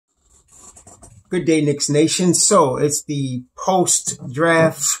Good day, Knicks Nation. So it's the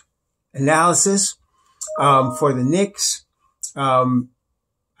post-draft analysis for the Knicks.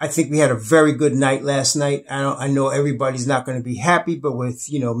 I think we had a very good night last night. I know everybody's not going to be happy, but with,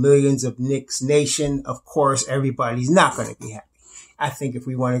 millions of Knicks Nation, of course, everybody's not going to be happy. I think if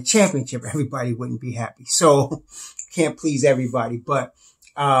we won a championship, everybody wouldn't be happy. So can't please everybody, but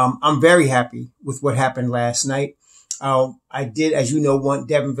I'm very happy with what happened last night. I did, as you know, want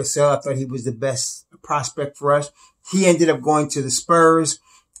Devin Vassell. I thought he was the best prospect for us. He ended up going to the Spurs,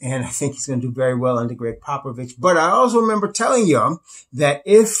 and I think he's going to do very well under Greg Popovich. But I also remember telling you that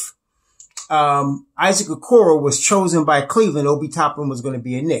if Isaac Okoro was chosen by Cleveland, Obi Toppin was going to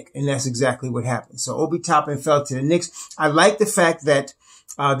be a Knick, and that's exactly what happened. So Obi Toppin fell to the Knicks. I like the fact that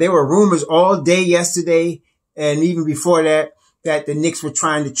there were rumors all day yesterday, and even before that, that the Knicks were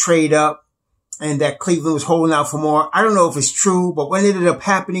trying to trade up, and that Cleveland was holding out for more. I don't know if it's true, but what ended up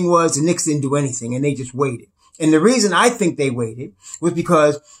happening was the Knicks didn't do anything, and they just waited. And the reason I think they waited was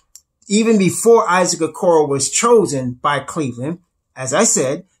because even before Isaac Okoro was chosen by Cleveland, as I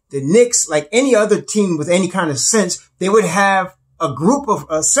said, the Knicks, like any other team with any kind of sense, they would have a group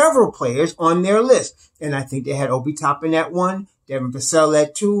of several players on their list. And I think they had Obi Toppin at 1, Devin Vassell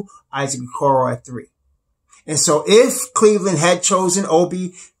at 2, Isaac Okoro at 3. And so if Cleveland had chosen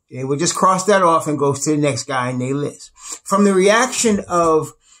Obi, they would just cross that off and go to the next guy in their list. From the reaction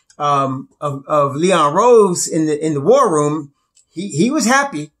of Leon Rose in the war room, he was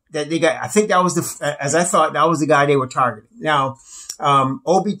happy that they got, I think that was as I thought, that was the guy they were targeting. Now,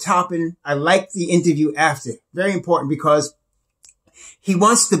 Obi Toppin, I liked the interview after. Very important because he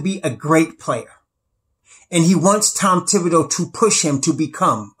wants to be a great player. And he wants Tom Thibodeau to push him to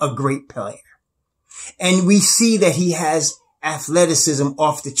become a great player. And we see that he has athleticism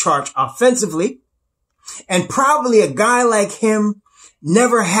off the charts offensively. And probably a guy like him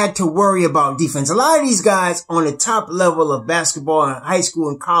never had to worry about defense. A lot of these guys on the top level of basketball in high school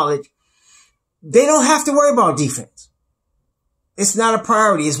and college, they don't have to worry about defense. It's not a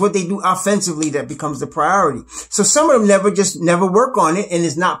priority. It's what they do offensively that becomes the priority. So some of them never work on it and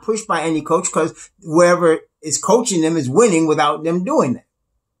is not pushed by any coach because whoever is coaching them is winning without them doing that.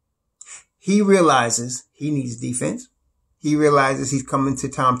 He realizes he needs defense. He realizes he's coming to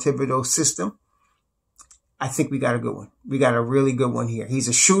Tom Thibodeau's system. I think we got a good one. We got a really good one here. He's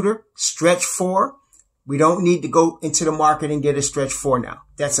a shooter, stretch 4. We don't need to go into the market and get a stretch 4 now.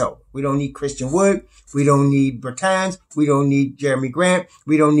 That's over. We don't need Christian Wood. We don't need Bertans. We don't need Jeremy Grant.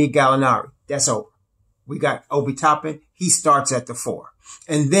 We don't need Gallinari. That's over. We got Obi Toppin. He starts at the 4.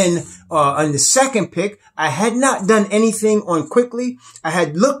 And then on the second pick, I had not done anything on Quickly. I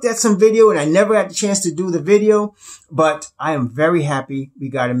had looked at some video and I never had the chance to do the video, but I am very happy we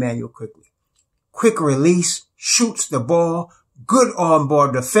got Emmanuel Quickly. Quick release, shoots the ball, good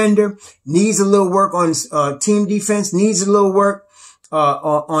on-ball defender, needs a little work on team defense, needs a little work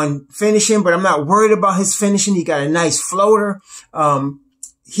on finishing, but I'm not worried about his finishing. He got a nice floater.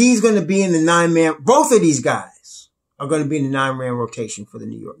 He's going to be in the 9-man. Both of these guys are going to be in the 9-man rotation for the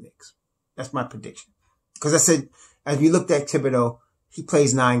New York Knicks. That's my prediction. Because I said, as we looked at Thibodeau, he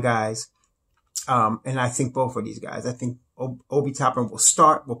plays 9 guys. And I think both of these guys, I think Obi Toppin will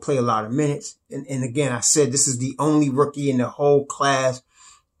start, will play a lot of minutes. And again, I said this is the only rookie in the whole class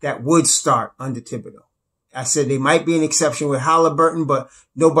that would start under Thibodeau. I said they might be an exception with Halliburton, but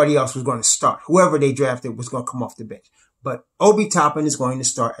nobody else was going to start. Whoever they drafted was going to come off the bench. But Obi Toppin is going to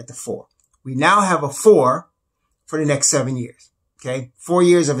start at the 4. We now have a 4 for the next 7 years. Okay. 4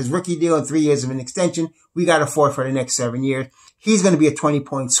 years of his rookie deal and 3 years of an extension. We got a 4 for the next 7 years. He's going to be a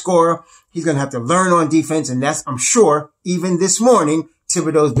 20-point scorer. He's going to have to learn on defense. And that's, I'm sure, even this morning,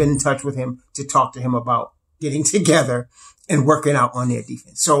 Thibodeau's been in touch with him to talk to him about getting together and working out on their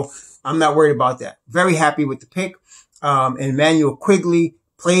defense. So I'm not worried about that. Very happy with the pick. And Emmanuel Quickly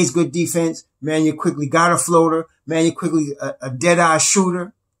plays good defense. Emmanuel Quickly got a floater. Emmanuel Quickly, a dead-eye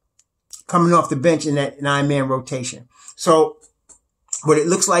shooter coming off the bench in that 9-man rotation. So what it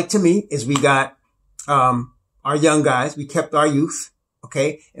looks like to me is we got our young guys. We kept our youth,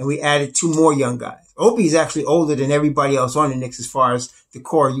 okay, and we added 2 more young guys. Obi is actually older than everybody else on the Knicks as far as the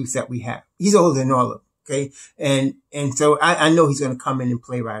core youth that we have. He's older than all of them, okay, and so I know he's going to come in and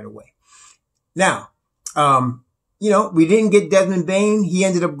play right away. Now, we didn't get Desmond Bane. He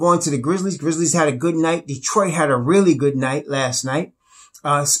ended up going to the Grizzlies. Grizzlies had a good night. Detroit had a really good night last night.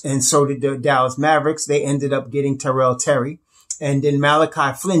 And so did the Dallas Mavericks. They ended up getting Terrell Terry. And then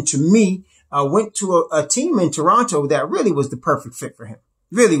Malachi Flynn, to me, went to a team in Toronto that really was the perfect fit for him.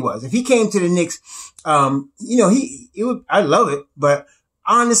 Really was. If he came to the Knicks, I love it. But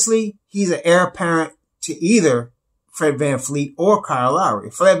honestly, he's an heir apparent to either Fred VanVleet or Kyle Lowry.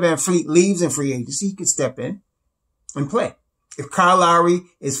 If Fred VanVleet leaves in free agency, he could step in and play. If Kyle Lowry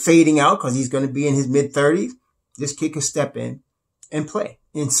is fading out because he's going to be in his mid-30s, this kid could step in and play.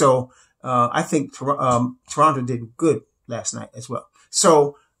 And so I think Toronto did good last night as well.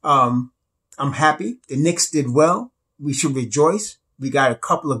 So I'm happy. The Knicks did well. We should rejoice. We got a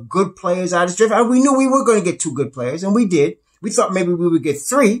couple of good players out of this draft. We knew we were going to get 2 good players, and we did. We thought maybe we would get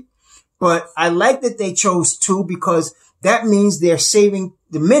 3, but I like that they chose 2 because that means they're saving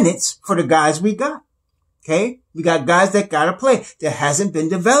the minutes for the guys we got. Okay? We got guys that got to play that hasn't been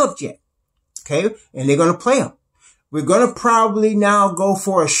developed yet. Okay? And they're going to play them. We're going to probably now go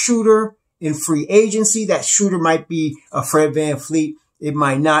for a shooter in free agency. That shooter might be a Fred VanVleet. It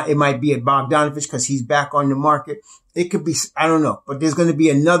might not. It might be a Bogdanovich because he's back on the market. It could be, I don't know, but there's going to be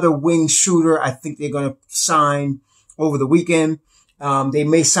another wing shooter. I think they're going to sign over the weekend. They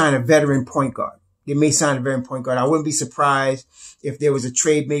may sign a veteran point guard. I wouldn't be surprised if there was a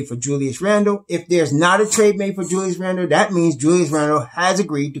trade made for Julius Randle. If there's not a trade made for Julius Randle, that means Julius Randle has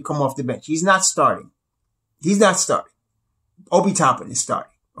agreed to come off the bench. He's not starting. Obi Toppin is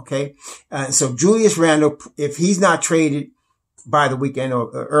starting. Okay. So Julius Randle, if he's not traded by the weekend or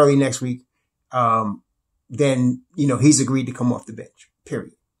early next week, then, he's agreed to come off the bench,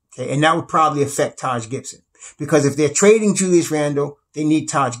 period. Okay. And that would probably affect Taj Gibson because if they're trading Julius Randle, they need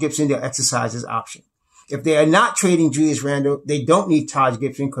Taj Gibson. They'll exercise his option. If they are not trading Julius Randle, they don't need Taj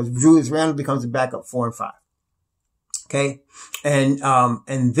Gibson because Julius Randle becomes a backup 4 and 5. Okay.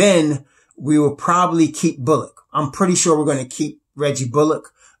 And then we will probably keep Bullock. I'm pretty sure we're going to keep Reggie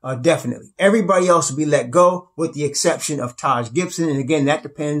Bullock. Definitely. Everybody else will be let go with the exception of Taj Gibson. And again, that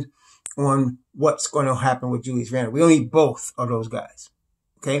depends on what's going to happen with Julius Randle. We only need both of those guys.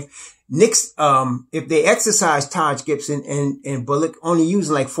 Okay. Knicks, if they exercise Taj Gibson and Bullock only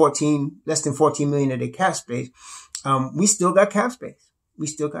using like less than 14 million of their cap space, we still got cap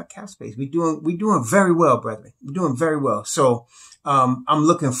space. We're doing very well, brethren. We're doing very well. So, I'm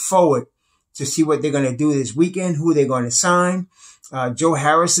looking forward to see what they're going to do this weekend, who they're going to sign. Joe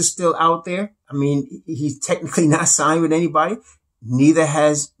Harris is still out there. I mean, he's technically not signed with anybody. Neither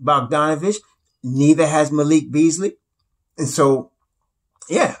has Bogdanovich. Neither has Malik Beasley. And so,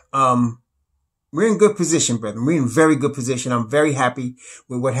 yeah, we're in good position, brethren. We're in very good position. I'm very happy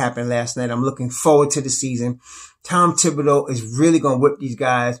with what happened last night. I'm looking forward to the season. Tom Thibodeau is really going to whip these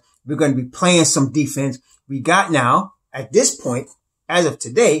guys. We're going to be playing some defense. We got now, at this point, as of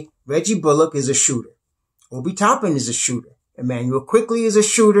today, Reggie Bullock is a shooter. Obi Toppin is a shooter. Emmanuel Quickley is a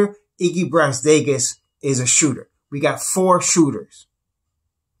shooter. Iggy Brasdegas is a shooter. We got 4 shooters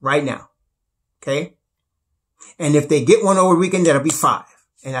right now. Okay. And if they get one over the weekend, that'll be 5.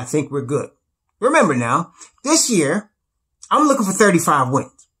 And I think we're good. Remember now, this year, I'm looking for 35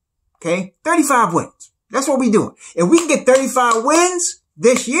 wins. Okay. 35 wins. That's what we're doing. If we can get 35 wins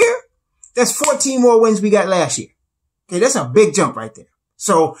this year, that's 14 more wins we got last year. Okay. That's a big jump right there.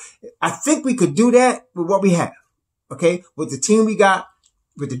 So I think we could do that with what we have. Okay. With the team we got,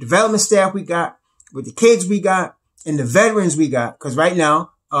 with the development staff we got, with the kids we got, and the veterans we got. Cause right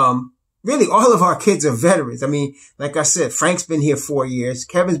now, really all of our kids are veterans. I mean, like I said, Frank's been here 4 years.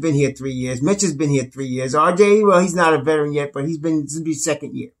 Kevin's been here 3 years. Mitch has been here 3 years. RJ, well, he's not a veteran yet, but this will be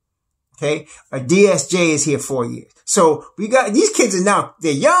second year. Okay. DSJ is here 4 years. So we got, these kids are now,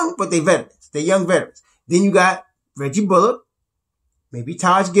 they're young, but they're veterans. They're young veterans. Then you got Reggie Bullock, maybe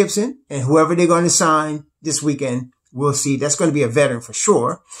Taj Gibson, and whoever they're going to sign this weekend. We'll see. That's going to be a veteran for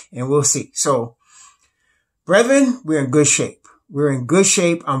sure. And we'll see. So, brethren, we're in good shape. We're in good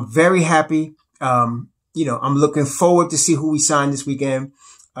shape. I'm very happy. I'm looking forward to see who we sign this weekend.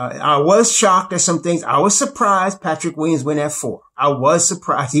 I was shocked at some things. I was surprised Patrick Williams went at 4. I was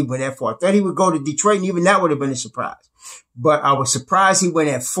surprised he went at 4. I thought he would go to Detroit, and even that would have been a surprise. But I was surprised he went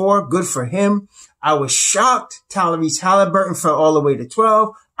at 4. Good for him. I was shocked Tyrese Halliburton fell all the way to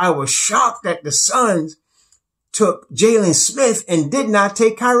 12. I was shocked that the Suns took Jalen Smith and did not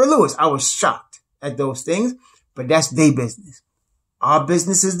take Kyra Lewis. I was shocked at those things, but that's their business. Our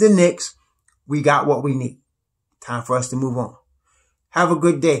business is the Knicks. We got what we need. Time for us to move on. Have a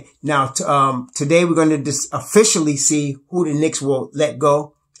good day. Now, today we're going to officially see who the Knicks will let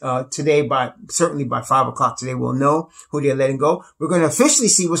go. Today certainly by 5 o'clock today, we'll know who they're letting go. We're going to officially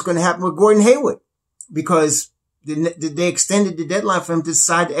see what's going to happen with Gordon Hayward because they extended the deadline for him to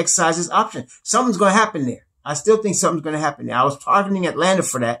decide to exercise his option. Something's going to happen there. I still think something's going to happen there. I was targeting Atlanta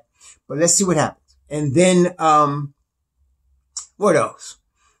for that, but let's see what happens. And then, what else?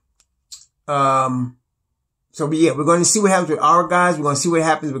 So yeah, we're going to see what happens with our guys. We're going to see what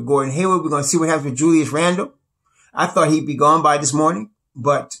happens with Gordon Hayward. We're going to see what happens with Julius Randle. I thought he'd be gone by this morning,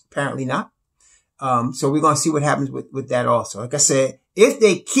 but apparently not. So we're going to see what happens with that also. Like I said, if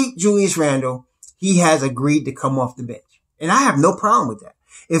they keep Julius Randle, he has agreed to come off the bench. And I have no problem with that.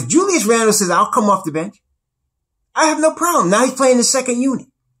 If Julius Randle says, I'll come off the bench, I have no problem. Now he's playing the second unit.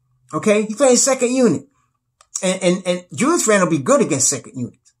 Okay? He's playing second unit. And Julius Randle be good against second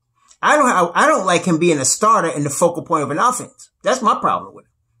units. I don't like him being a starter and the focal point of an offense. That's my problem with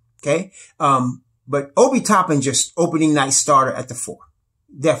him. Okay? But Obi Toppin just opening night starter at the 4.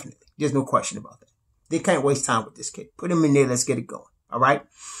 Definitely. There's no question about that. They can't waste time with this kid. Put him in there. Let's get it going. All right.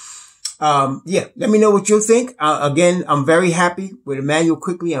 Yeah. Let me know what you think. Again, I'm very happy with Emmanuel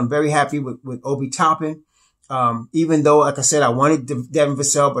Quickley. I'm very happy with Obi Toppin. Even though, like I said, I wanted Devin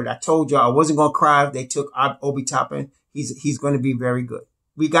Vassell, but I told y'all I wasn't going to cry if they took Obi Toppin. He's going to be very good.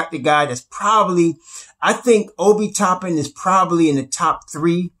 We got the guy that's probably, I think Obi Toppin is probably in the top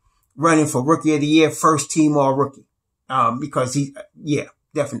 3 running for Rookie of the Year, first team all rookie. Because yeah,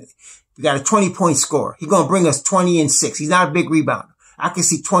 definitely. We got a 20-point scorer. He's going to bring us 20 and 6. He's not a big rebounder. I can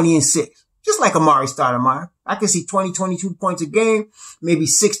see 20 and 6. Just like Amari Stoudemire. I can see 20, 22 points a game, maybe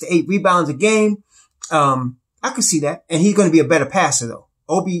 6 to 8 rebounds a game. I can see that. And he's going to be a better passer though.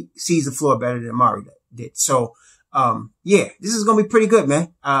 Obi sees the floor better than Amari did. So, yeah, this is going to be pretty good,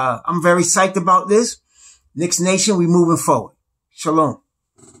 man. I'm very psyched about this. Knicks Nation, we moving forward. Shalom.